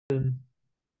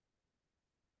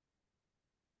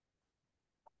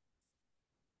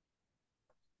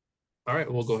All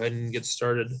right, we'll go ahead and get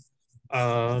started. Just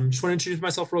want to introduce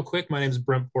myself real quick. My name is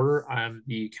Brent Porter. I'm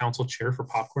the council chair for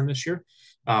Popcorn this year.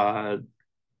 Want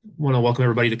to welcome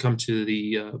everybody to come to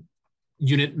the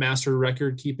unit master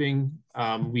record keeping.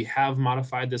 We have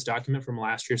modified this document from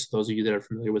last year. So those of you that are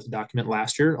familiar with the document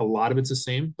last year, a lot of it's the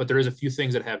same, but there is a few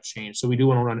things that have changed. So we do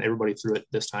want to run everybody through it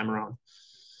this time around.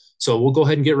 So we'll go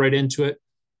ahead and get right into it,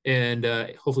 and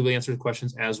hopefully we'll answer the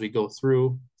questions as we go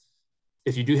through.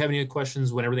 If you do have any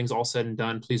questions when everything's all said and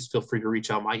done, please feel free to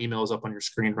reach out. My email is up on your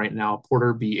screen right now,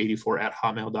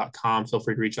 porterb84@hotmail.com. Feel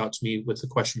free to reach out to me with the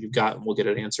question you've got, and we'll get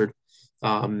it answered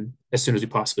as soon as we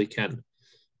possibly can.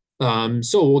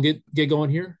 So we'll get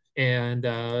going here, and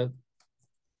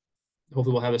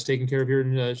hopefully we'll have this taken care of here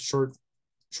in a short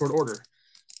order.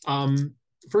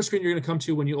 First screen you're going to come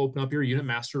to when you open up your unit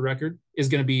master record is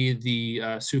going to be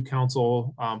the Sioux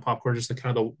Council Popcorn, just the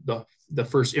kind of the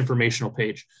first informational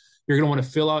page. You're going to want to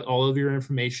fill out all of your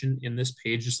information in this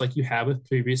page, just like you have with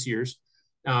previous years.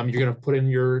 You're going to put in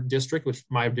your district, which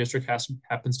my district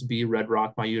happens to be Red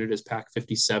Rock. My unit is Pack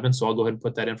 57, so I'll go ahead and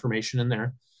put that information in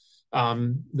there.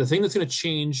 The thing that's going to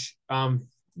change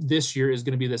this year is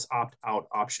going to be this opt-out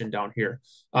option down here.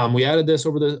 We added this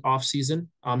over the off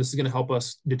season. This is going to help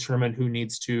us determine who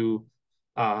needs to,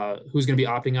 who's going to be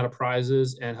opting out of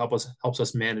prizes, and helps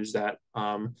us manage that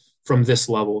from this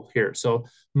level here. So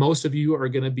most of you are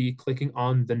going to be clicking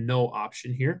on the no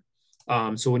option here.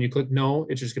 So when you click no,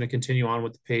 it's just going to continue on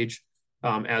with the page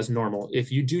as normal. If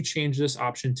you do change this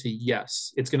option to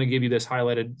yes, it's going to give you this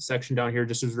highlighted section down here,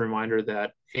 just as a reminder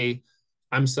that, hey,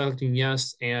 I'm selecting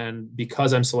yes, and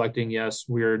because I'm selecting yes,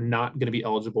 we're not going to be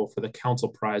eligible for the council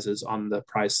prizes on the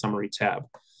prize summary tab.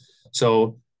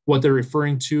 So what they're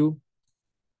referring to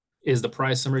is the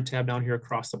prize summary tab down here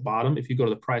across the bottom. If you go to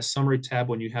the prize summary tab,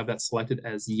 when you have that selected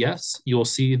as yes, you'll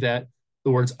see that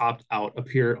the words opt out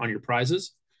appear on your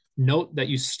prizes. Note that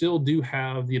you still do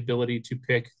have the ability to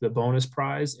pick the bonus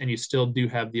prize, and you still do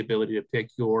have the ability to pick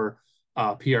your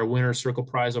PR winner circle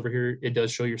prize over here. It does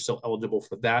show you're still eligible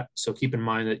for that. So keep in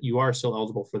mind that you are still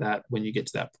eligible for that when you get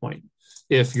to that point,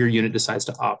 if your unit decides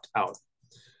to opt out.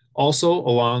 Also,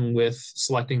 along with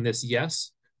selecting this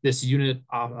yes, this unit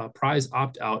prize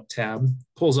opt-out tab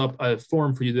pulls up a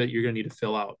form for you that you're going to need to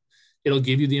fill out. It'll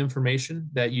give you the information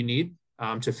that you need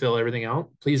to fill everything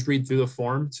out. Please read through the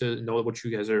form to know what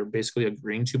you guys are basically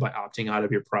agreeing to by opting out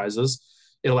of your prizes.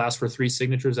 It'll ask for 3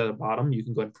 signatures at the bottom. You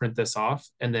can go ahead and print this off,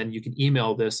 and then you can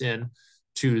email this in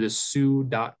to the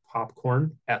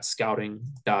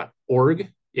sioux.popcorn@scouting.org.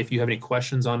 If you have any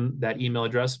questions on that email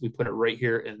address, we put it right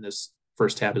here in this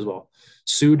first tab as well.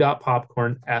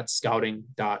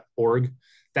 sioux.popcorn@scouting.org.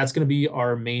 That's going to be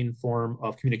our main form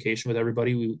of communication with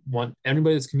everybody. We want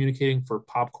everybody that's communicating for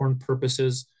popcorn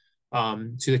purposes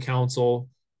to the council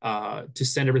to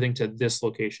send everything to this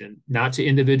location, not to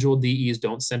individual DEs.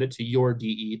 Don't send it to your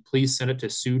DE. Please send it to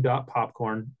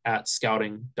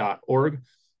sioux.popcorn@scouting.org.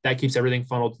 That keeps everything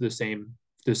funneled to the same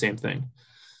thing.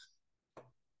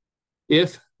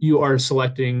 If you are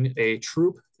selecting a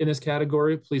troop in this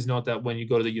category, please note that when you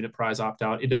go to the unit prize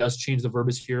opt-out, it does change the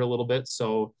verbiage here a little bit.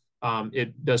 So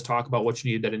it does talk about what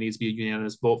you need, that it needs to be a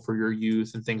unanimous vote for your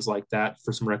youth and things like that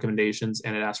for some recommendations.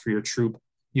 And it asks for your troop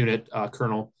unit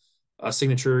colonel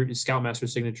signature, scoutmaster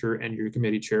signature, and your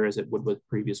committee chair, as it would with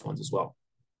previous ones as well.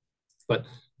 But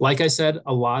like I said,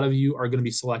 a lot of you are going to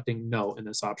be selecting no in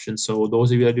this option. So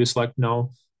those of you that do select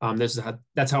no,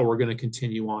 that's how we're going to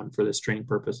continue on for this training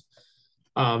purpose.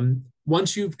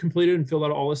 Once you've completed and filled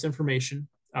out all this information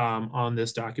on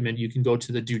this document, you can go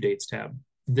to the due dates tab.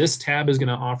 This tab is going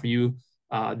to offer you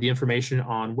the information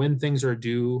on when things are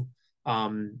due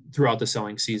throughout the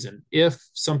selling season. If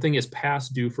something is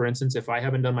past due, for instance, if I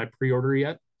haven't done my pre-order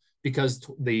yet, because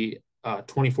the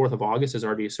 24th of August is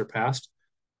already surpassed,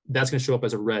 that's going to show up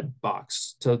as a red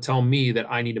box to tell me that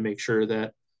I need to make sure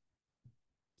that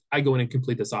I go in and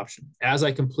complete this option. As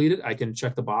I complete it, I can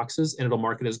check the boxes and it'll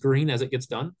mark it as green as it gets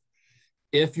done.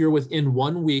 If you're within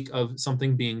 1 week of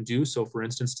something being due, so for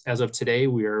instance, as of today,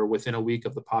 we are within a week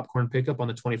of the popcorn pickup on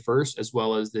the 21st, as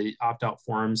well as the opt-out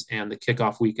forms and the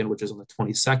kickoff weekend, which is on the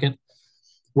 22nd.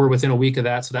 We're within a week of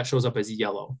that, so that shows up as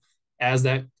yellow. As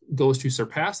that goes to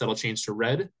surpass, that'll change to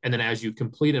red. And then as you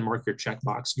complete and mark your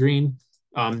checkbox green,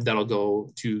 that'll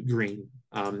go to green.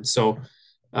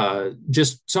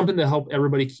 Just something to help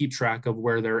everybody keep track of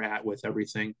where they're at with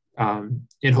everything,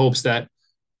 in hopes that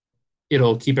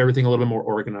it'll keep everything a little bit more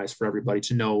organized for everybody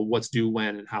to know what's due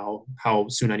when and how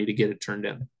soon I need to get it turned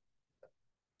in.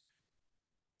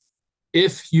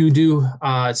 If you do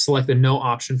select the no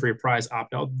option for your prize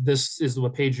opt-out, this is the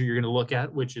page you're going to look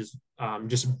at, which is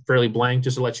just fairly blank,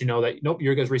 just to let you know that, nope,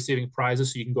 you guys are receiving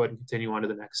prizes, so you can go ahead and continue on to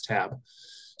the next tab.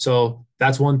 So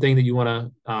that's one thing that you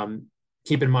want to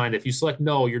keep in mind. If you select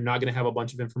no, you're not going to have a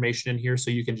bunch of information in here,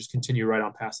 so you can just continue right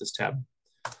on past this tab.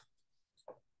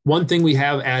 One thing we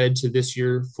have added to this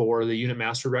year for the unit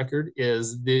master record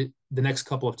is the next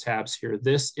couple of tabs here.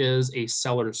 This is a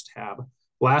seller's tab.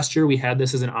 Last year we had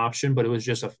this as an option, but it was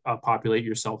just a populate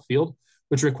yourself field,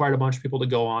 which required a bunch of people to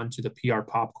go on to the PR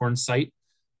Popcorn site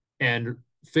and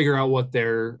figure out what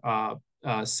their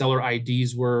seller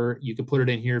IDs were. You could put it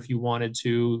in here if you wanted to.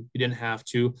 You didn't have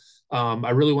to.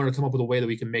 I really wanted to come up with a way that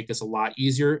we can make this a lot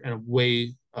easier and a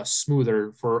way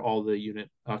smoother for all the unit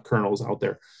kernels out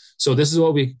there. So this is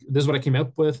what I came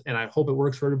up with, and I hope it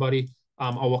works for everybody.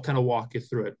 I'll kind of walk you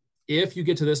through it. If you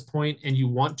get to this point and you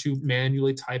want to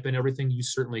manually type in everything, you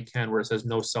certainly can. Where it says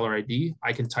no seller ID,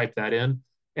 I can type that in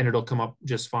and it'll come up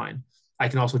just fine. I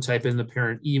can also type in the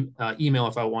parent email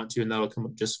if I want to, and that'll come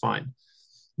up just fine.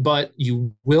 But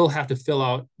you will have to fill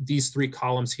out these 3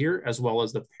 columns here, as well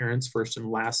as the parent's first and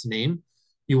last name.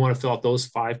 You want to fill out those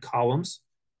 5 columns.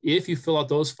 If you fill out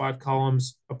those 5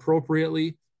 columns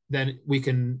appropriately, then we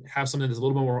can have something that's a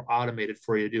little bit more automated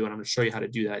for you to do. And I'm going to show you how to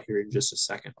do that here in just a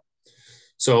second.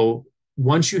 So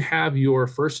once you have your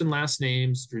first and last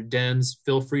names, your dens,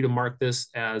 feel free to mark this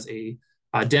as a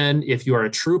den. If you are a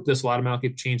troop, this will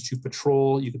automatically change to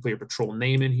patrol. You can put your patrol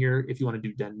name in here. If you want to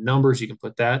do den numbers, you can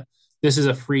put that. This is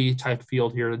a free type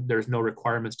field here. There's no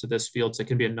requirements to this field. So it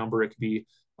can be a number, it could be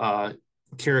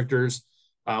characters,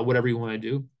 whatever you want to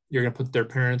do. You're going to put their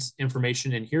parents'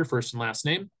 information in here, first and last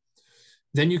name.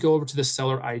 Then you go over to the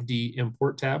seller ID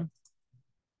import tab.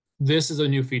 This is a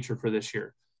new feature for this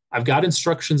year. I've got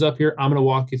instructions up here. I'm going to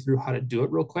walk you through how to do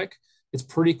it real quick. It's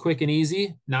pretty quick and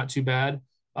easy, not too bad.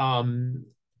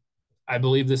 I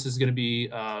believe this is going to be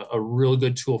a really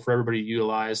good tool for everybody to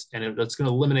utilize, and it's going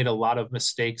to eliminate a lot of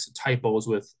mistakes, typos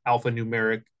with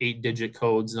alphanumeric 8-digit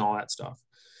codes and all that stuff.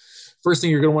 First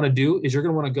thing you're going to want to do is you're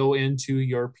going to want to go into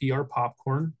your PR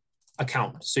Popcorn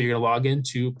account. So you're going to log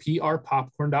into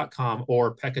prpopcorn.com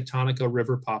or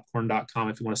pecatonicariverpopcorn.com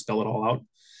if you want to spell it all out.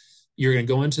 You're going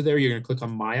to go into there. You're going to click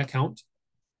on My Account.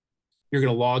 You're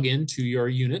going to log into your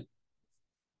unit.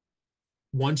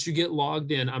 Once you get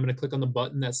logged in, I'm going to click on the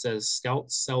button that says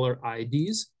Scout Seller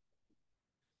IDs.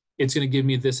 It's going to give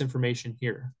me this information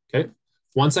here, okay?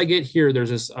 Once I get here, there's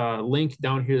this link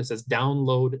down here that says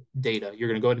Download Data. You're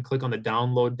going to go ahead and click on the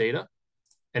Download Data,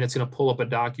 and it's going to pull up a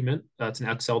document. It's an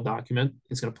Excel document.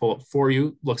 It's going to pull up for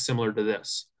you, looks similar to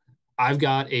this. I've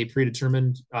got a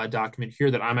predetermined document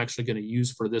here that I'm actually going to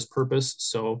use for this purpose.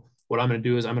 So what I'm going to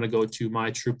do is I'm going to go to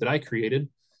my troop that I created.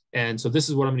 And so this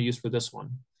is what I'm going to use for this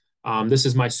one. This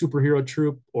is my superhero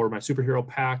troop or my superhero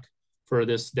pack for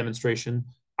this demonstration.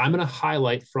 I'm going to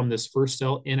highlight from this first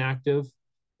cell inactive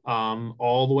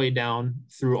all the way down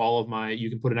through all of my,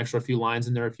 you can put an extra few lines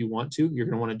in there if you want to. You're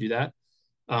going to want to do that.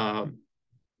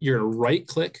 You're going to right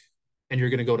click and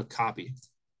you're going to go to copy.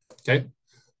 Okay.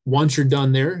 Once you're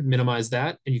done there, minimize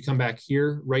that. And you come back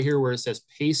here, right here where it says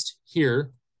paste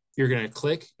here, you're going to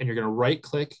click and you're going to right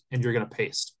click and you're going to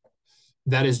paste.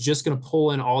 That is just going to pull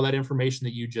in all that information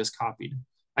that you just copied.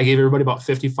 I gave everybody about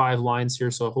 55 lines here,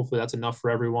 so hopefully that's enough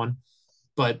for everyone.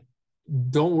 But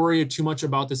don't worry too much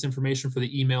about this information for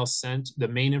the email sent. The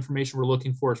main information we're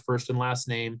looking for is first and last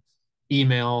name,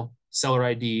 email, seller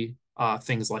ID,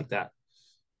 things like that.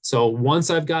 So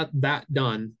once I've got that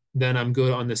done, then I'm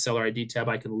good on the seller ID tab.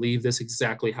 I can leave this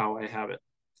exactly how I have it.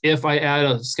 If I add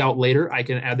a scout later, I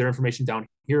can add their information down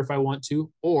here if I want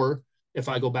to, or if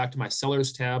I go back to my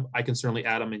sellers tab, I can certainly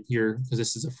add them in here because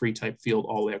this is a free type field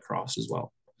all the way across as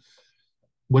well.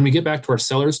 When we get back to our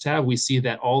sellers tab, we see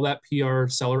that all that PR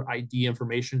seller ID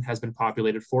information has been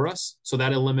populated for us. So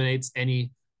that eliminates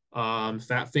any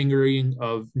fat fingering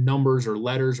of numbers or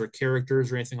letters or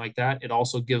characters or anything like that. It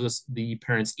also gives us the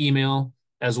parent's email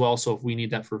as well. So if we need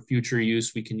that for future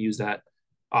use, we can use that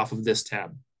off of this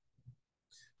tab.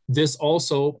 This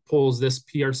also pulls this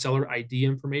PR seller ID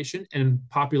information and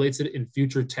populates it in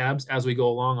future tabs as we go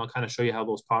along. I'll kind of show you how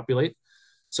those populate.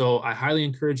 So I highly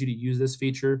encourage you to use this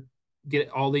feature, get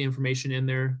all the information in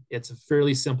there. It's a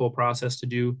fairly simple process to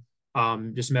do.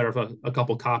 Just a matter of a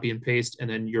couple copy and paste, and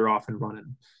then you're off and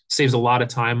running. Saves a lot of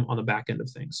time on the back end of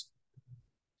things.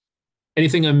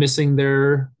 Anything I'm missing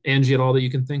there, Angie, at all that you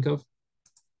can think of?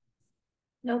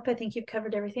 Nope, I think you've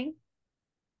covered everything.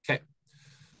 Okay.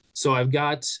 So I've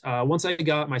got, once I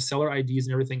got my seller IDs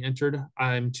and everything entered,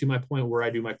 I'm to my point where I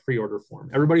do my pre-order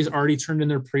form. Everybody's already turned in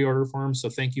their pre-order form, so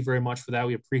thank you very much for that.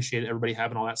 We appreciate everybody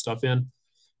having all that stuff in.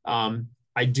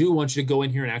 I do want you to go in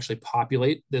here and actually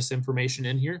populate this information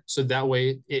in here. So that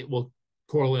way it will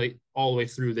correlate all the way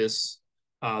through this,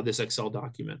 this Excel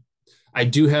document. I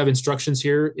do have instructions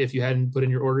here if you hadn't put in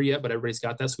your order yet, but everybody's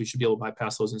got that. So we should be able to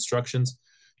bypass those instructions.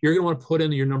 You're going to want to put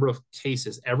in your number of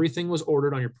cases. Everything was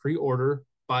ordered on your pre-order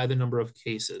by the number of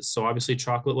cases. So obviously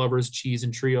chocolate lovers, cheese,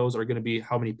 and trios are going to be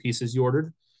how many pieces you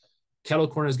ordered. Kettle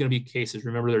corn is going to be cases.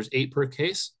 Remember, there's 8 per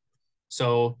case.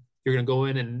 So you're going to go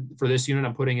in, and for this unit,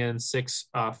 I'm putting in 6,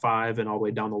 5, and all the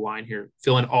way down the line here.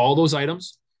 Fill in all those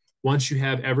items. Once you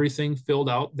have everything filled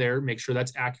out there, make sure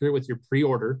that's accurate with your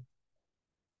pre-order.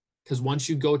 Because once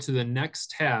you go to the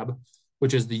next tab,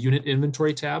 which is the unit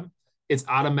inventory tab, it's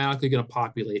automatically going to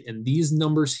populate. And these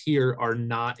numbers here are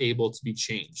not able to be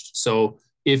changed. So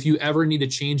if you ever need to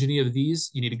change any of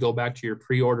these, you need to go back to your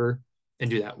pre-order and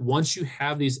do that. Once you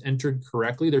have these entered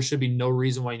correctly, there should be no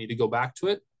reason why you need to go back to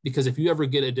it. Because if you ever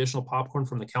get additional popcorn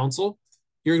from the council,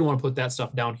 you're going to want to put that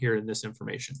stuff down here in this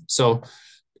information. So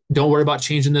don't worry about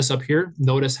changing this up here.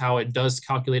 Notice how it does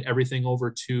calculate everything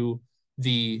over to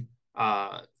the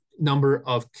number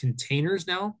of containers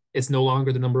now. It's no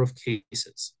longer the number of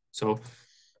cases. So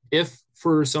if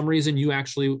for some reason you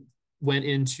actually went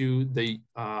into the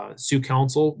Sioux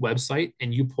Council website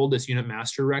and you pulled this unit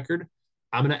master record,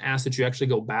 I'm going to ask that you actually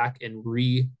go back and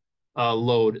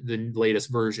reload the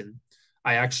latest version.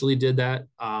 I actually did that.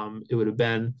 It would have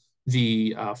been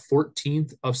the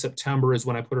 14th of September is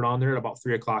when I put it on there at about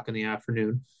 3 o'clock in the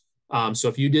afternoon. So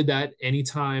if you did that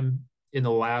anytime in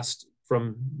the last,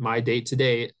 from my date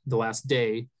today, the last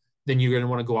day, then you're going to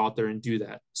want to go out there and do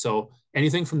that. So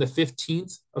anything from the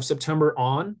 15th of September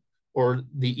on, or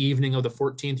the evening of the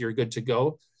 14th, you're good to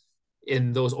go.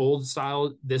 In those old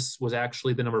style, this was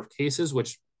actually the number of cases,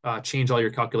 which change all your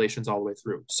calculations all the way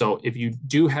through. So if you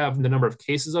do have the number of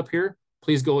cases up here,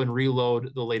 please go and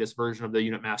reload the latest version of the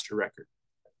unit master record.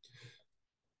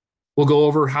 We'll go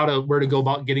over where to go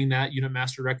about getting that unit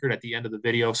master record at the end of the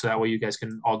video. So that way you guys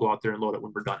can all go out there and load it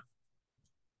when we're done.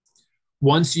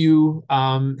 Once you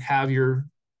have your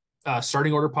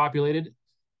starting order populated,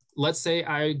 let's say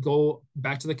I go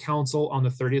back to the council on the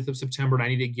 30th of September and I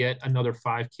need to get another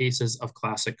 5 cases of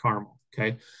classic caramel,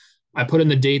 okay? I put in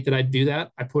the date that I do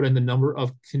that. I put in the number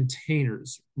of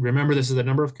containers. Remember, this is the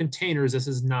number of containers. This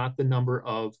is not the number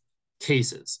of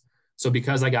cases. So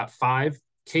because I got 5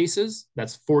 cases,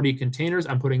 that's 40 containers,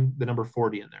 I'm putting the number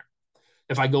 40 in there.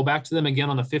 If I go back to them again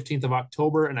on the 15th of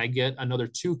October and I get another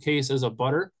 2 cases of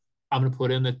butter, I'm going to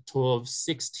put in a total of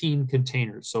 16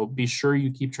 containers. So be sure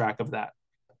you keep track of that.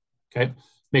 Okay.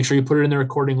 Make sure you put it in there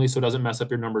accordingly so it doesn't mess up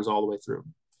your numbers all the way through.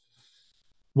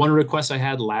 One request I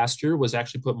had last year was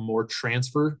actually put more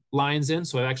transfer lines in.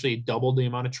 So I actually doubled the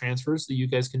amount of transfers that you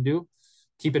guys can do.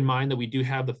 Keep in mind that we do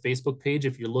have the Facebook page.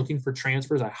 If you're looking for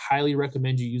transfers, I highly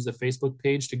recommend you use the Facebook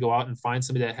page to go out and find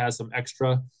somebody that has some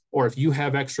extra, or if you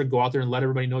have extra, go out there and let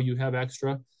everybody know you have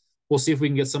extra. We'll see if we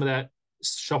can get some of that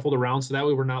shuffled around. So that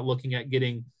way we're not looking at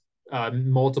getting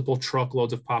multiple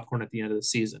truckloads of popcorn at the end of the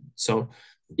season. So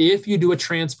if you do a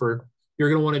transfer, you're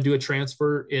going to want to do a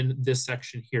transfer in this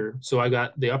section here. So I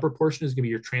got the upper portion is going to be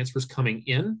your transfers coming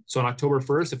in. So on October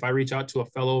 1st, if I reach out to a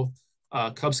fellow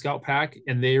Cub Scout pack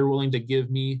and they're willing to give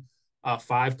me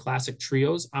 5 classic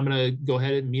trios, I'm going to go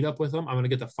ahead and meet up with them. I'm going to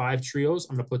get the 5 trios.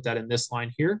 I'm going to put that in this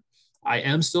line here. I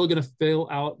am still going to fill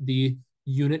out the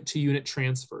unit to unit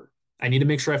transfer. I need to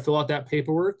make sure I fill out that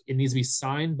paperwork. It needs to be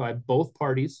signed by both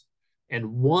parties,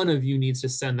 and one of you needs to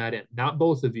send that in, not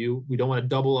both of you. We don't want to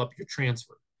double up your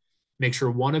transfer. Make sure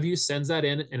one of you sends that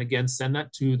in, and again, send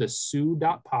that to the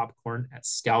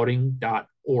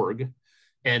sioux.popcorn@scouting.org,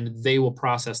 and they will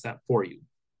process that for you.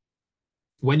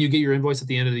 When you get your invoice at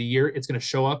the end of the year, it's going to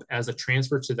show up as a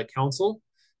transfer to the council,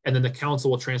 and then the council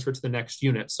will transfer to the next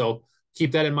unit. So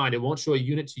keep that in mind. It won't show a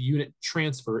unit to unit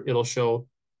transfer. It'll show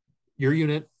your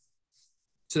unit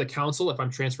to the council if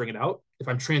I'm transferring it out. If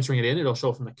I'm transferring it in, it'll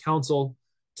show from the council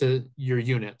to your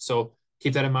unit. So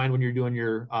keep that in mind when you're doing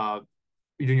your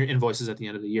invoices at the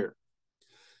end of the year.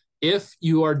 If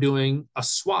you are doing a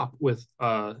swap with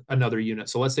another unit,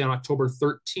 so let's say on October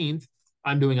 13th,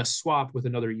 I'm doing a swap with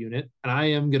another unit, and I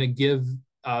am going to give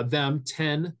them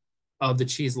 10 of the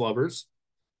cheese lovers,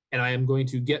 and I am going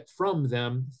to get from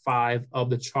them 5 of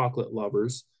the chocolate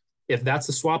lovers. If that's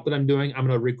the swap that I'm doing, I'm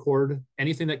going to record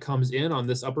anything that comes in on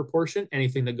this upper portion,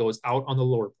 anything that goes out on the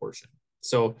lower portion.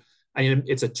 So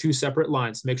it's a 2 separate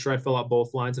lines. Make sure I fill out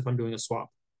both lines if I'm doing a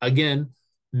swap. Again,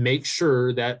 make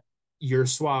sure that your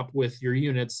swap with your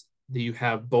units, that you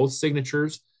have both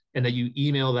signatures and that you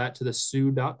email that to the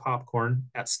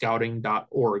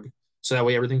sioux.popcorn@scouting.org. So that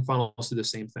way everything funnels to the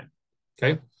same thing.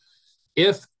 Okay.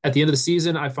 If at the end of the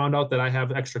season, I found out that I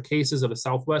have extra cases of the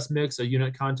Southwest mix, a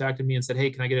unit contacted me and said, hey,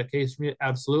 can I get a case from you?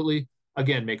 Absolutely.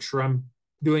 Again, make sure I'm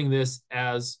doing this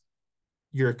as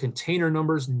your container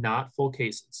numbers, not full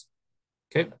cases.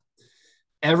 Okay.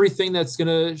 Everything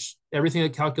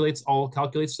that calculates all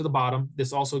calculates to the bottom.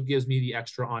 This also gives me the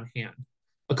extra on hand.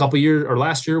 A couple years or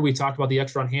last year, we talked about the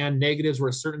extra on hand. Negatives were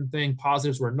a certain thing,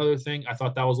 positives were another thing. I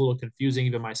thought that was a little confusing,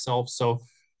 even myself. So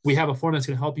we have a form that's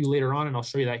going to help you later on, and I'll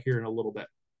show you that here in a little bit.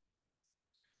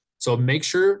 So make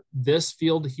sure this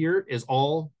field here is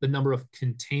all the number of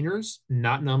containers,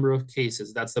 not number of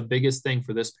cases. That's the biggest thing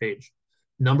for this page.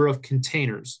 Number of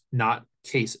containers, not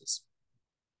cases.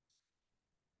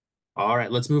 All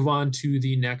right, let's move on to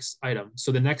the next item.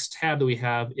 So the next tab that we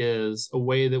have is a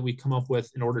way that we come up with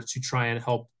in order to try and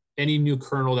help any new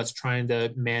kernel that's trying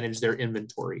to manage their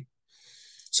inventory.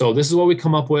 So this is what we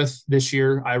come up with this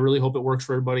year. I really hope it works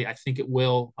for everybody. I think it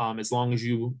will, as long as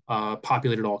you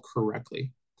populate it all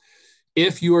correctly.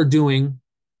 If you are doing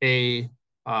a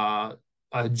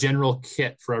general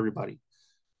kit for everybody,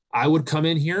 I would come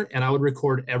in here and I would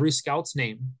record every scout's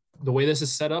name. The way this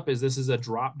is set up is this is a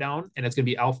drop down and it's going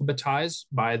to be alphabetized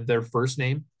by their first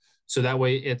name. So that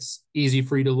way it's easy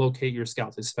for you to locate your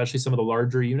scouts, especially some of the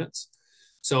larger units.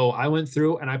 So I went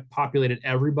through and I populated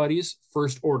everybody's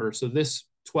first order. So this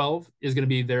 12 is going to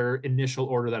be their initial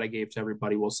order that I gave to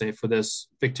everybody, we'll say, for this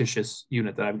fictitious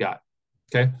unit that I've got.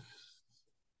 Okay.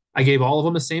 I gave all of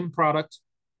them the same product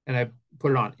and I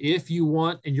put it on. If you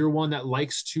want, and you're one that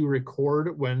likes to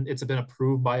record when it's been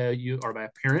approved by a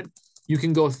parent, you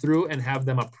can go through and have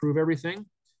them approve everything.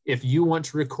 If you want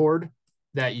to record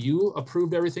that you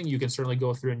approved everything, you can certainly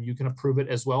go through and you can approve it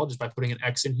as well, just by putting an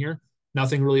X in here.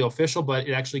 Nothing really official, but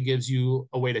it actually gives you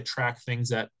a way to track things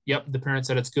that, yep, the parent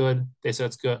said it's good. They said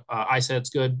it's good. I said it's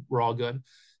good. We're all good.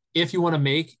 If you want to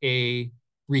make a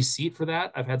receipt for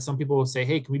that, I've had some people say,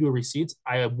 hey, can we do a receipt?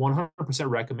 I 100%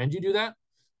 recommend you do that,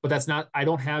 but that's not, I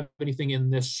don't have anything in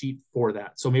this sheet for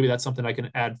that. So maybe that's something I can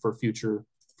add for future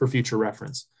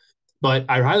reference. But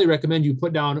I highly recommend you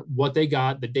put down what they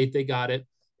got, the date they got it,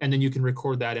 and then you can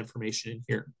record that information in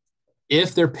here.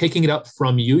 If they're picking it up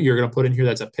from you, you're going to put in here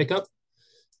that's a pickup.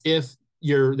 If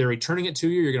they're returning it to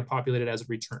you, you're going to populate it as a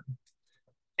return.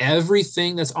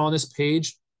 Everything that's on this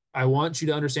page, I want you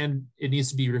to understand it needs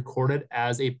to be recorded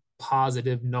as a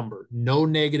positive number. No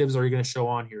negatives are going to show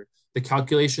on here. The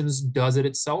calculations does it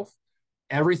itself.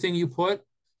 Everything you put,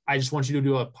 I just want you to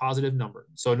do a positive number.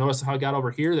 So notice how I got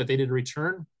over here that they did a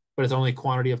return, but it's only a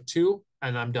quantity of 2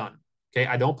 and I'm done. Okay.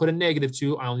 I don't put a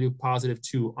 -2. I only do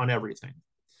 +2 on everything.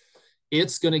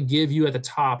 It's going to give you at the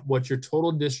top what your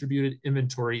total distributed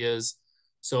inventory is.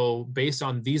 So based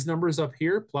on these numbers up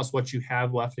here, plus what you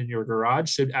have left in your garage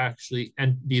should actually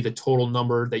be the total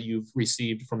number that you've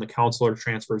received from the council or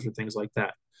transfers or things like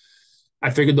that.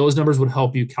 I figured those numbers would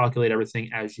help you calculate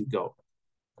everything as you go.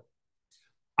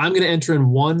 I'm going to enter in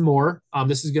one more.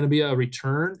 This is going to be a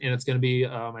return, and it's going to be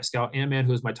my scout Ant-Man,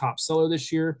 who is my top seller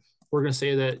this year. We're going to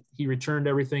say that he returned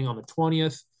everything on the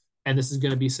 20th, and this is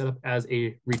going to be set up as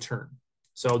a return.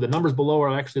 So the numbers below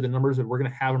are actually the numbers that we're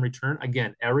going to have in return.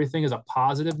 Again, everything is a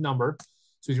positive number.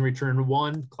 So we can return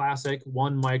 1 classic,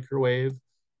 1 microwave,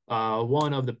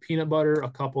 1 of the peanut butter, a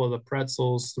couple of the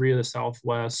pretzels, 3 of the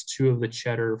Southwest, 2 of the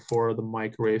cheddar, 4 of the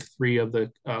microwave, 3 of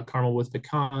the caramel with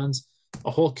pecans, a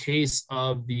whole case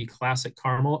of the classic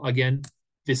caramel. Again,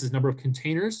 this is number of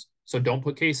containers. So don't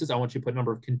put cases. I want you to put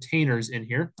number of containers in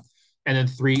here. And then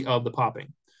 3 of the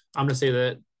popping. I'm going to say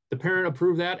that the parent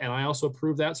approved that, and I also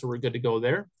approve that, so we're good to go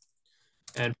there.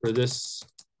 And for this,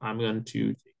 I'm going to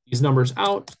take these numbers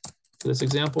out for this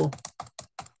example.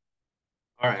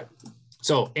 All right.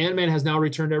 So Ant-Man has now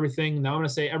returned everything. Now I'm going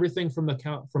to say everything from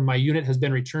my unit has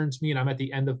been returned to me, and I'm at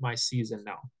the end of my season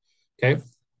now. Okay.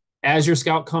 As your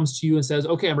scout comes to you and says,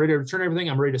 okay, I'm ready to return everything.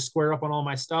 I'm ready to square up on all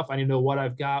my stuff. I need to know what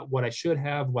I've got, what I should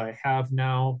have, what I have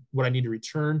now, what I need to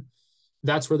return.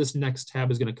 That's where this next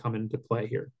tab is going to come into play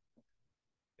here.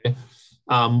 Okay.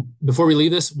 Before we leave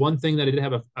this, one thing that I did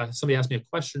have somebody asked me a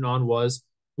question on was,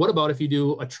 what about if you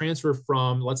do a transfer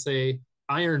from, let's say,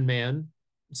 Iron Man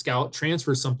Scout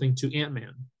transfers something to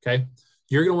Ant-Man? Okay.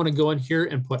 You're going to want to go in here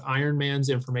and put Iron Man's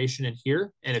information in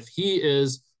here. And if he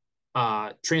is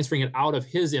transferring it out of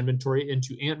his inventory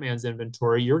into Ant-Man's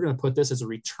inventory, you're going to put this as a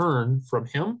return from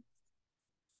him.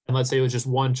 And let's say it was just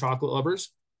 1 chocolate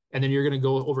lovers. And then you're going to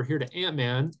go over here to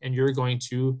Ant-Man and you're going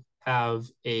to have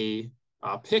a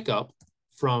pickup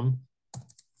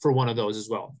for one of those as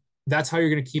well. That's how you're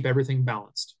going to keep everything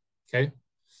balanced. Okay.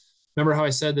 Remember how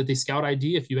I said that the scout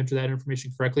ID, if you enter that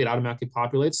information correctly, it automatically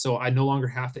populates. So I no longer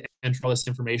have to enter all this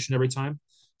information every time.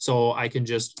 So I can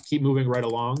just keep moving right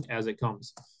along as it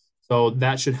comes. So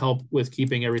that should help with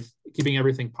keeping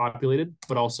everything populated,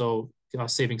 but also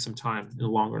saving some time in the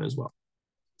long run as well.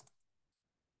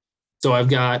 So I've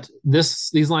got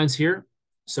these lines here.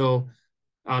 So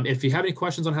if you have any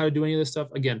questions on how to do any of this stuff,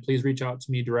 again, please reach out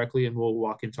to me directly and we'll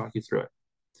walk and talk you through it.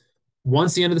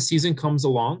 Once the end of the season comes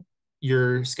along,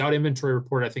 your scout inventory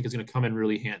report, I think, is going to come in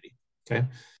really handy. Okay.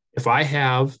 If I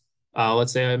have,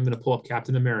 let's say I'm going to pull up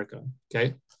Captain America.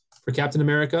 Okay. For Captain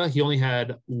America, he only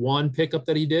had one pickup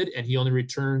that he did, and he only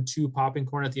returned 2 popping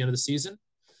corn at the end of the season.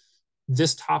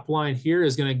 This top line here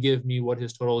is going to give me what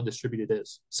his total distributed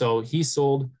is. So he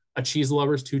sold a cheese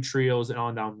lovers, 2 trios, and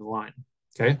on down the line.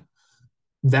 Okay.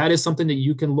 That is something that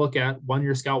you can look at when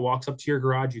your scout walks up to your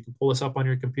garage. You can pull this up on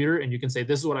your computer and you can say,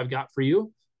 this is what I've got for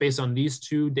you based on these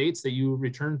 2 dates that you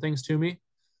return things to me.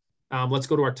 Let's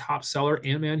go to our top seller,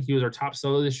 Ant-Man. He was our top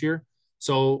seller this year.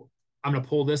 So I'm going to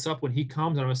pull this up when he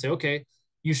comes, and I'm going to say, okay,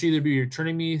 you should either be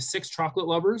returning me 6 chocolate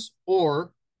lovers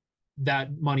or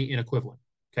that money in equivalent.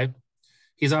 Okay.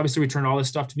 He's obviously returned all this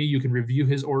stuff to me. You can review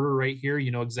his order right here. You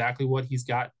know exactly what he's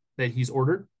got that he's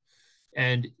ordered.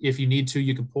 And if you need to,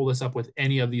 you can pull this up with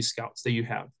any of these scouts that you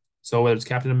have. So whether it's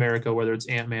Captain America, whether it's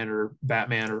Ant-Man or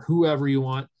Batman or whoever you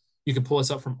want, you can pull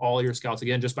this up from all your scouts.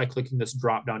 Again, just by clicking this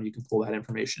drop down, you can pull that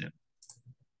information in.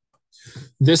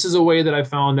 This is a way that I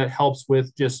found that helps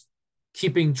with just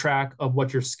keeping track of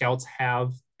what your scouts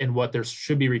have and what they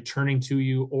should be returning to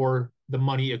you, or the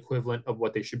money equivalent of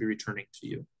what they should be returning to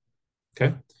you.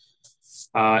 Okay.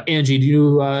 Angie, do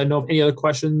you know of any other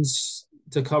questions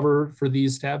to cover for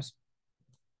these tabs?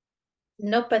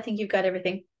 Nope, I think you've got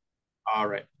everything. All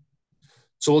right.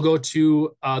 So we'll go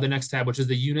to the next tab, which is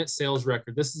the unit sales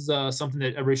record. This is something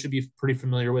that everybody should be pretty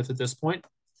familiar with at this point.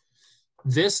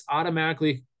 This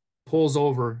automatically pulls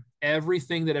over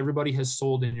everything that everybody has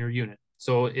sold in your unit.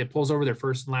 So it pulls over their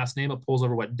first and last name. It pulls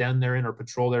over what den they're in or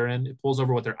patrol they're in. It pulls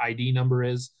over what their ID number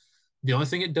is. The only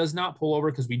thing it does not pull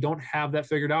over, because we don't have that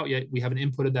figured out yet, we haven't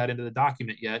inputted that into the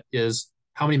document yet, is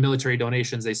how many military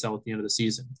donations they sell at the end of the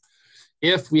season.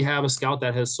 If we have a scout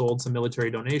that has sold some military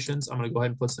donations, I'm going to go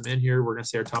ahead and put some in here. We're going to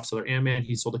say our top seller, Ant-Man,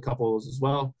 he sold a couple of those as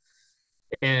well.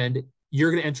 And you're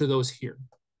going to enter those here.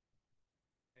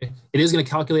 Okay. It is going to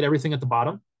calculate everything at the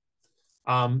bottom.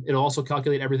 It'll also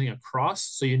calculate everything across,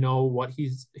 so you know what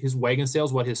his wagon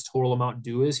sales, what his total amount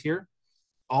due is here.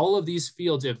 All of these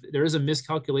fields, if there is a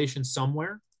miscalculation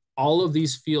somewhere, all of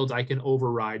these fields I can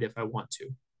override if I want to.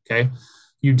 Okay.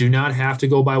 You do not have to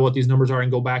go by what these numbers are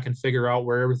and go back and figure out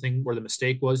where the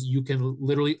mistake was. You can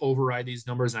literally override these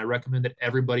numbers. And I recommend that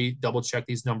everybody double check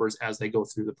these numbers as they go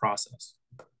through the process.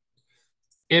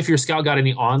 If your scout got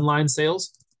any online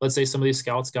sales, let's say some of these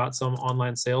scouts got some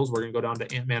online sales. We're going to go down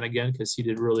to Ant-Man again, because he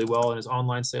did really well in his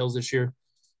online sales this year.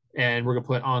 And we're going to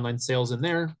put online sales in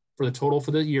there for the total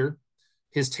for the year.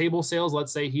 His table sales,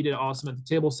 let's say he did awesome at the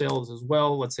table sales as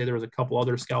well. Let's say there was a couple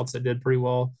other scouts that did pretty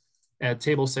well at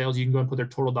table sales. You can go and put their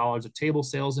total dollars of table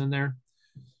sales in there.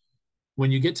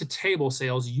 When you get to table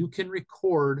sales, you can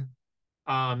record,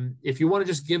 if you want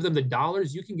to just give them the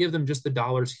dollars, you can give them just the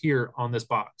dollars here on this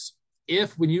box.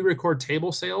 If when you record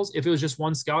table sales, if it was just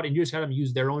one scout and you just had them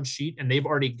use their own sheet and they've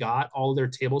already got all their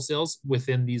table sales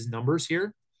within these numbers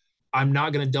here, I'm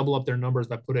not going to double up their numbers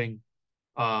by putting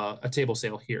a table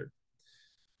sale here.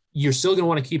 You're still going to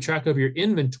want to keep track of your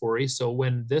inventory. So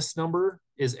when this number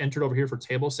is entered over here for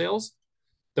table sales,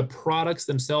 the products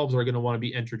themselves are going to want to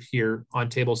be entered here on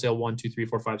table sale 1, 2, 3,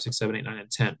 4, 5, 6, 7, 8, 9, and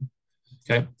 10.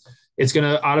 Okay. It's going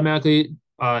to automatically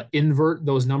invert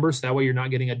those numbers. So that way you're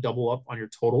not getting a double up on your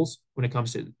totals when it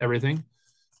comes to everything.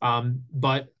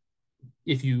 But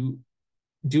if you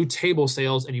do table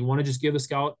sales and you want to just give a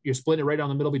scout, you're splitting it right down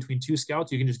the middle between 2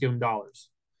 scouts, you can just give them dollars.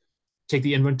 Take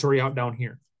the inventory out down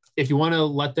here. If you want to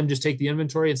let them just take the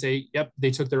inventory and say, yep, they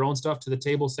took their own stuff to the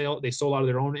table sale, they sold out of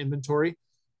their own inventory,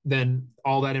 then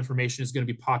all that information is going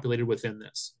to be populated within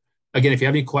this. Again, if you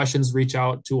have any questions, reach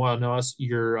out to one of us,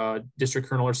 your district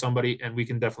colonel or somebody, and we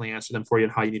can definitely answer them for you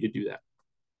and how you need to do that.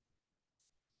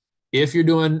 If you're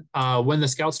doing, when the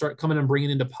scouts start coming and bringing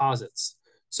in deposits,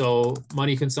 so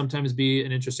money can sometimes be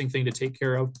an interesting thing to take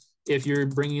care of. If you're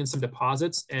bringing in some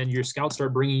deposits and your scouts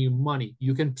start bringing you money,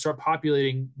 you can start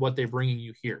populating what they're bringing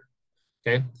you here.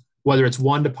 Okay. Whether it's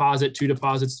 1 deposit, 2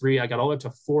 deposits, 3, I got all the way up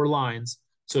to 4 lines.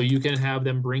 So you can have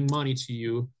them bring money to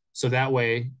you. So that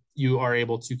way you are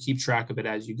able to keep track of it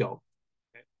as you go.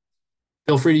 Okay.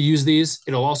 Feel free to use these.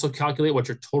 It'll also calculate what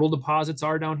your total deposits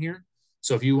are down here.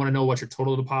 So if you want to know what your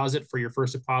total deposit for your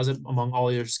first deposit among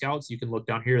all your scouts, you can look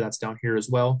down here. That's down here as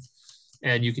well.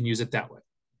 And you can use it that way.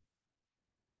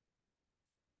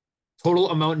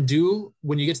 Total amount due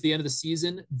when you get to the end of the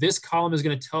season. This column is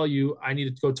going to tell you I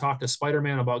need to go talk to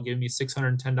Spider-Man about giving me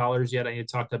 $610 yet. I need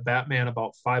to talk to Batman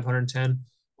about 510,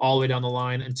 all the way down the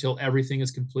line until everything is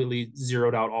completely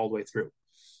zeroed out all the way through.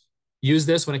 Use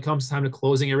this when it comes time to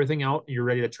closing everything out and you're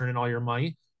ready to turn in all your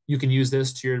money. You can use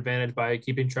this to your advantage by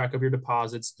keeping track of your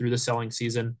deposits through the selling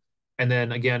season. And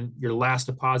then again, your last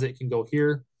deposit can go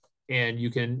here, and you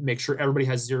can make sure everybody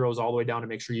has zeros all the way down to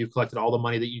make sure you've collected all the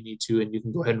money that you need to, and you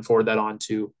can go ahead and forward that on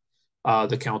to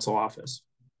the council office.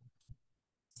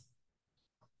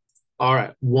 All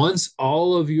right, once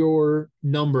all of your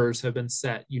numbers have been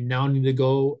set, you now need to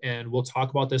go, and we'll talk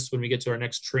about this when we get to our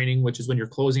next training, which is when you're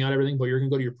closing out everything, but you're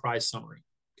gonna go to your prize summary,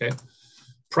 okay?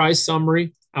 Prize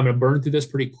summary, I'm gonna burn through this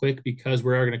pretty quick because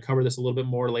we're gonna cover this a little bit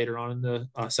more later on in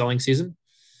the selling season.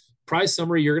 Prize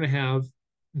summary, you're gonna have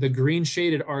the green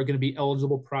shaded are going to be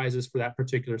eligible prizes for that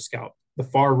particular scout. The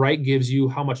far right gives you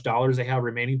how much dollars they have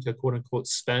remaining to quote unquote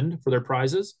spend for their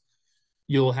prizes.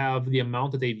 You'll have the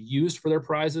amount that they've used for their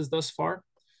prizes thus far.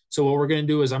 So what we're going to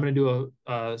do is I'm going to do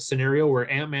a scenario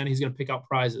where Ant-Man, he's going to pick out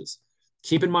prizes.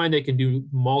 Keep in mind they can do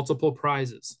multiple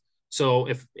prizes. So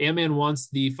if Ant-Man wants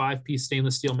the 5-piece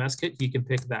stainless steel mess kit, he can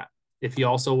pick that. If he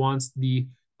also wants the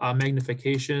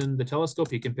magnification, the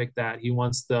telescope, he can pick that. He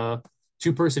wants the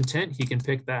 2-person tent, he can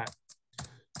pick that.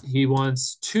 He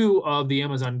wants 2 of the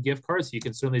Amazon gift cards. He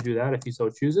can certainly do that if he so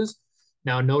chooses.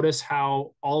 Now notice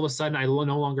how all of a sudden I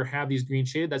no longer have these green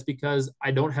shaded. That's because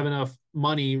I don't have enough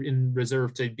money in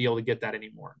reserve to be able to get that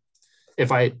anymore.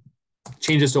 If I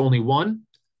change this to only 1,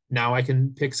 now I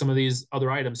can pick some of these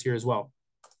other items here as well.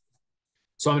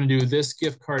 So I'm going to do this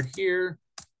gift card here,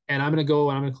 and I'm going to go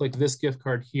and I'm going to click this gift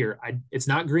card here. It's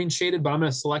not green shaded, but I'm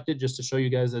going to select it just to show you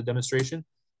guys a demonstration.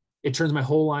 It turns my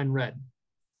whole line red.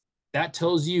 That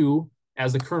tells you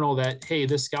as the colonel that, hey,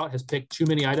 this scout has picked too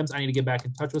many items. I need to get back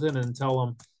in touch with him and tell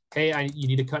him, hey, you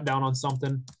need to cut down on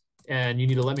something, and you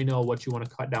need to let me know what you want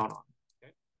to cut down on.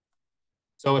 Okay?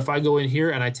 So if I go in here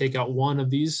and I take out 1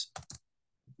 of these,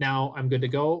 now I'm good to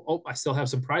go. Oh, I still have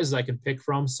some prizes I can pick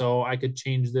from. So I could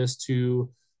change this to,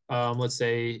 let's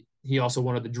say he also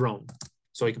wanted the drone.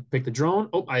 So he can pick the drone.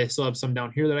 Oh, I still have some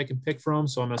down here that I can pick from.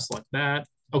 So I'm going to select that.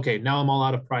 Okay, now I'm all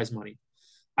out of prize money.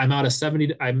 I'm out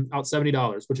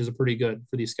 $70, which is a pretty good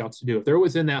for these scouts to do. If they're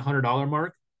within that $100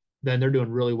 mark, then they're doing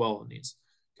really well on these.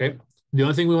 Okay. The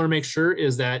only thing we want to make sure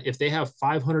is that if they have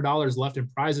 $500 left in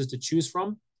prizes to choose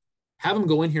from, have them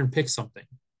go in here and pick something.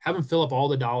 Have them fill up all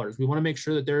the dollars. We want to make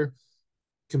sure that they're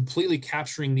completely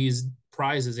capturing these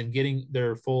prizes and getting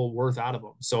their full worth out of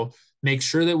them. So make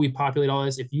sure that we populate all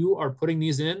this. If you are putting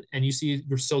these in and you see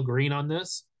you're still green on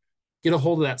this, get a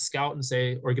hold of that scout and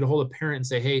say, or get a hold of a parent and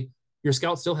say, hey, your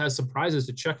scout still has some prizes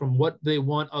to check from what they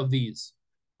want of these.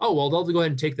 Oh, well, they'll go ahead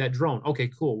and take that drone. Okay,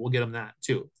 cool. We'll get them that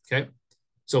too. Okay.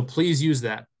 So please use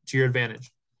that to your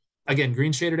advantage. Again,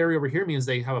 green shaded area over here means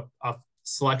they have a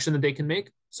selection that they can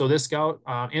make. So this scout,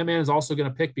 Ant-Man is also going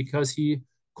to pick, because he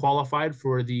qualified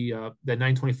for the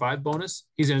 925 bonus.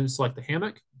 He's going to select the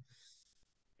hammock.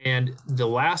 And the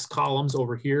last columns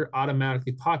over here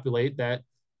automatically populate that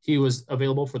he was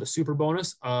available for the super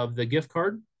bonus of the gift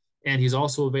card. And he's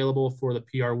also available for the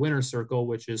PR winner circle,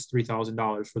 which is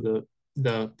 $3,000 for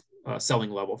the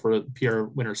selling level for the PR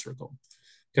winner circle.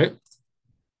 Okay.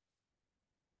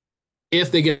 If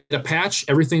they get a patch,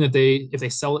 everything that if they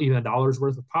sell even $1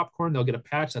 worth of popcorn, they'll get a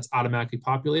patch that's automatically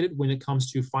populated. When it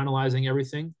comes to finalizing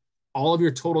everything, all of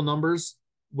your total numbers,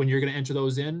 when you're going to enter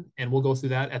those in, and we'll go through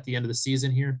that at the end of the season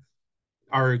here,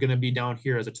 are going to be down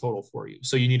here as a total for you.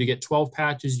 So you need to get 12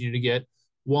 patches. You need to get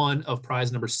 1 of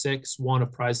prize number 6, 1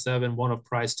 of prize 7, 1 of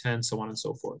prize 10, so on and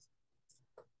so forth.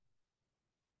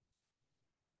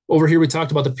 Over here, we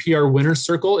talked about the PR winner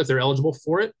circle, if they're eligible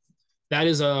for it. That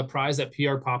is a prize that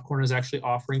PR Popcorn is actually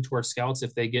offering to our scouts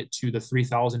if they get to the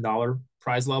 $3,000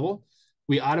 prize level.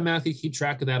 We automatically keep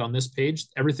track of that on this page.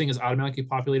 Everything is automatically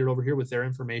populated over here with their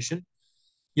information.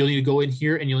 You'll need to go in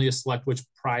here and you'll need to select which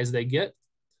prize they get.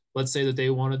 Let's say that they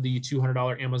wanted the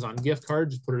 $200 Amazon gift card.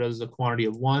 Just put it as a quantity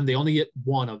of 1. They only get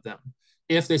 1 of them.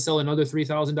 If they sell another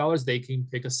 $3,000, they can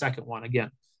pick a second one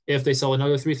again. If they sell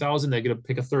another $3,000, they get to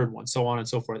pick a third one, so on and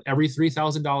so forth. Every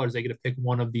 $3,000, they get to pick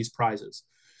 1 of these prizes.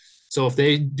 So if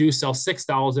they do sell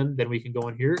 6,000, then we can go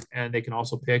in here and they can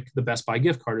also pick the Best Buy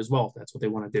gift card as well, if that's what they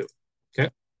want to do. Okay.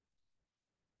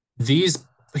 These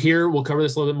here, we'll cover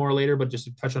this a little bit more later, but just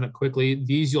to touch on it quickly,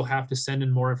 these you'll have to send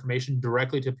in more information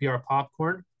directly to PR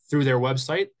Popcorn through their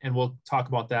website, and we'll talk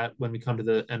about that when we come to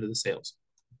the end of the sales.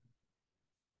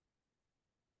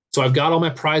 So I've got all my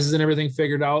prizes and everything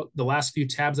figured out. The last few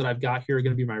tabs that I've got here are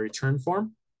going to be my return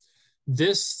form.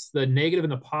 The negative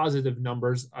and the positive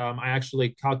numbers, I actually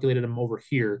calculated them over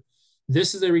here.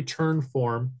 This is a return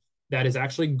form that is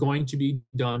actually going to be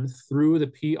done through the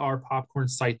PR Popcorn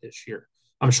site this year.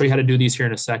 I'm going to show you how to do these here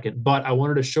in a second, but I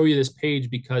wanted to show you this page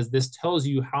because this tells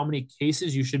you how many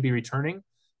cases you should be returning,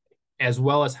 as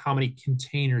well as how many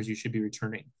containers you should be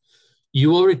returning. You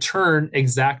will return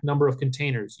exact number of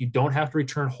containers. You don't have to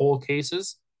return whole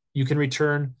cases. You can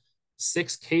return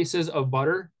 6 cases of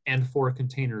butter and 4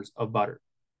 containers of butter.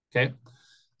 Okay.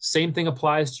 Same thing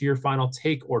applies to your final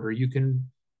take order. You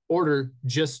can order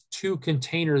just 2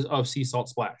 containers of sea salt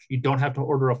splash. You don't have to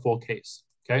order a full case.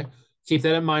 Okay. Keep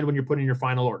that in mind when you're putting your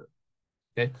final order.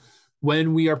 Okay.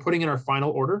 When we are putting in our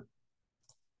final order,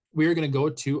 we are going to go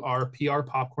to our PR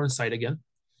Popcorn site again,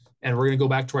 and we're going to go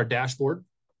back to our dashboard.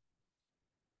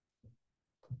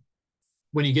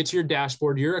 When you get to your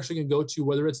dashboard, you're actually going to go to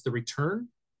whether it's the return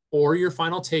or your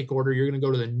final take order, you're going to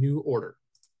go to the new order.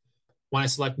 When I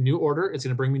select new order, it's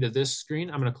going to bring me to this screen.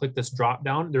 I'm going to click this drop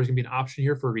down. There's going to be an option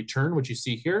here for return, which you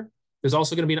see here. There's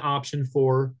also going to be an option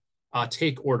for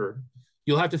take order.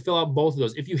 You'll have to fill out both of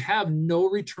those. If you have no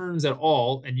returns at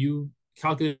all and you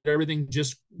calculate everything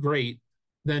just great,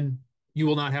 then you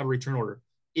will not have a return order.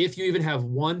 If you even have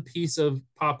 1 piece of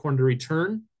popcorn to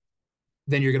return,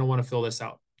 then you're going to want to fill this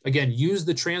out. Again, use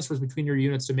the transfers between your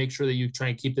units to make sure that you try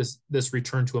and keep this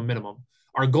return to a minimum.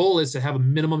 Our goal is to have a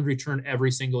minimum return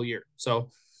every single year. So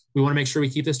we want to make sure we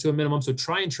keep this to a minimum. So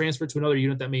try and transfer to another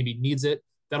unit that maybe needs it.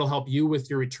 That'll help you with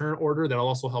your return order. That'll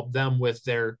also help them with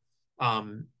their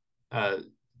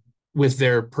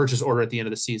purchase order at the end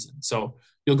of the season. So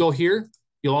you'll go here.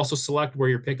 You'll also select where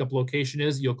your pickup location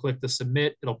is. You'll click the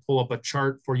submit. It'll pull up a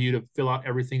chart for you to fill out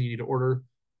everything you need to order.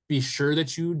 Be sure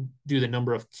that you do the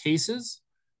number of cases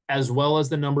as well as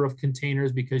the number of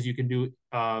containers, because you can do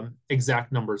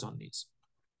exact numbers on these.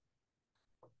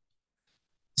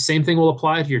 Same thing will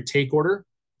apply to your take order.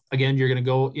 Again, you're going to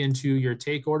go into your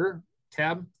take order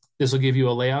tab. This will give you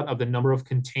a layout of the number of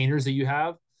containers that you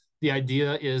have. The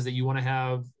idea is that you want to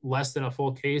have less than a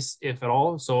full case, if at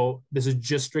all. So this is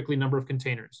just strictly number of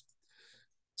containers.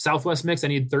 Southwest mix, I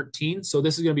need 13. So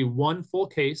this is going to be 1 full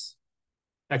case.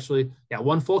 Actually, yeah,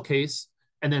 1 full case,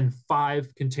 and then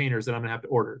 5 containers that I'm going to have to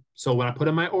order. So when I put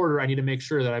in my order, I need to make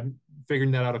sure that I'm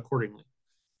figuring that out accordingly.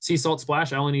 Sea salt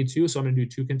splash, I only need 2, so I'm going to do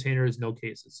 2 containers, no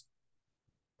cases.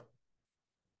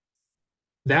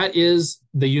 That is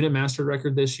the unit master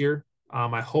record this year.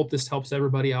 I hope this helps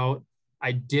everybody out.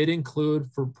 I did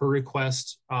include per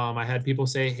request. I had people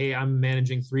say, hey, I'm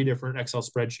managing 3 different Excel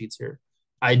spreadsheets here.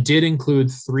 I did include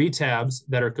 3 tabs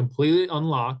that are completely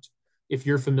unlocked. If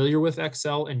you're familiar with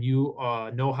Excel and you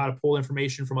know how to pull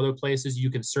information from other places,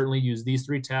 you can certainly use these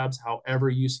 3 tabs however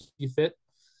you see fit.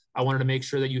 I wanted to make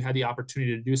sure that you had the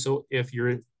opportunity to do so. If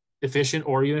you're efficient,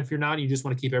 or even if you're not, you just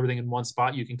want to keep everything in one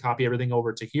spot, you can copy everything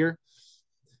over to here.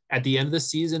 At the end of the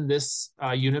season, this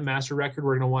unit master record,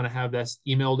 we're going to want to have this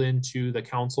emailed into the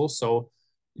council. So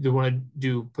you want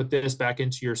to put this back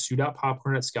into your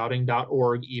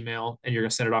sue.popcorn@scouting.org email, and you're going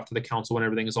to send it off to the council when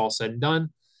everything is all said and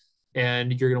done.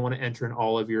 And you're going to want to enter in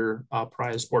all of your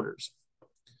prize orders.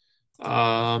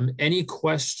 Any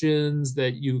questions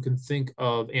that you can think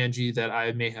of, Angie, that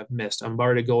I may have missed? I'm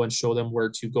about to go and show them where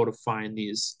to go to find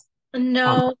these.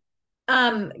 No.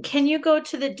 Can you go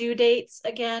to the due dates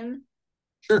again?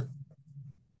 Sure.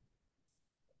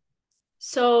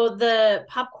 So the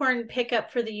popcorn pickup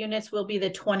for the units will be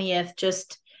the 20th.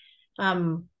 Just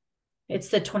it's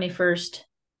the 21st.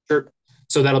 Sure.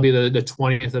 So that'll be the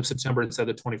 20th of September instead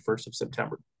of the 21st of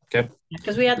September. Okay.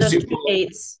 Because we had those 2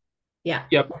 dates. Yeah.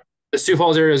 Yep. The Sioux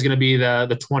Falls area is going to be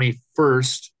the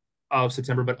 21st of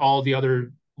September, but all the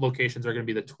other locations are going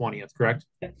to be the 20th, correct?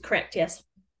 Correct, yes.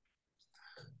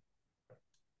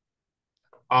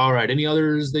 All right. Anything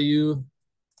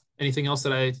else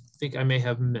that I think I may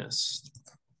have missed?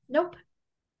 Nope.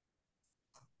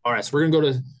 All right. So we're going to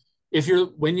go to,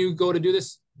 when you go to do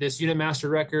this unit master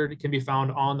record can be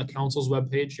found on the council's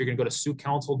webpage. You're going to go to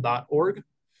siouxcouncil.org.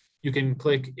 You can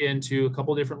click into a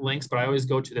couple of different links, but I always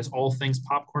go to this All Things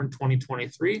Popcorn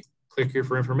 2023. Click here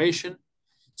for information.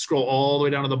 Scroll all the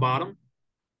way down to the bottom.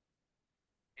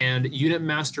 And unit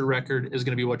master record is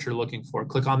going to be what you're looking for.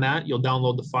 Click on that. You'll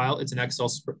download the file. It's an Excel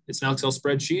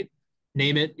spreadsheet.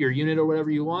 Name it your unit or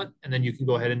whatever you want, and then you can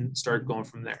go ahead and start going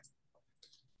from there.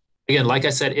 Again, like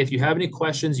I said, if you have any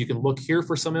questions, you can look here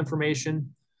for some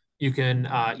information. You can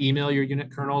email your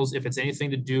unit colonels if it's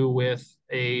anything to do with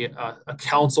a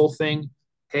council thing.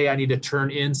 Hey, I need to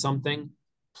turn in something.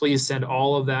 Please send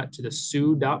all of that to the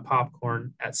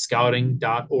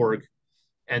sue.popcorn@scouting.org.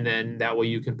 And then that way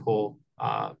you can pull,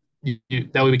 that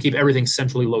way we keep everything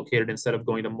centrally located instead of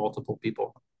going to multiple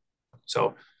people.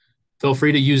 So Feel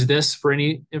free to use this for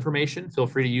any information. Feel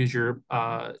free to use your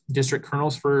district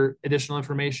kernels for additional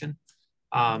information.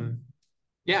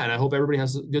 Yeah, and I hope everybody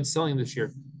has good selling this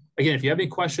year. Again, if you have any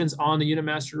questions on the unit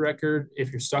master record,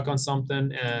 if you're stuck on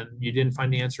something and you didn't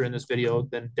find the answer in this video,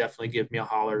 then definitely give me a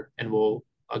holler and we'll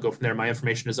go from there. My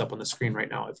information is up on the screen right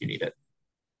now if you need it.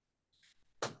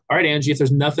 All right, Angie, if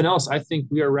there's nothing else, I think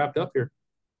we are wrapped up here.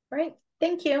 All right.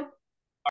 Thank you.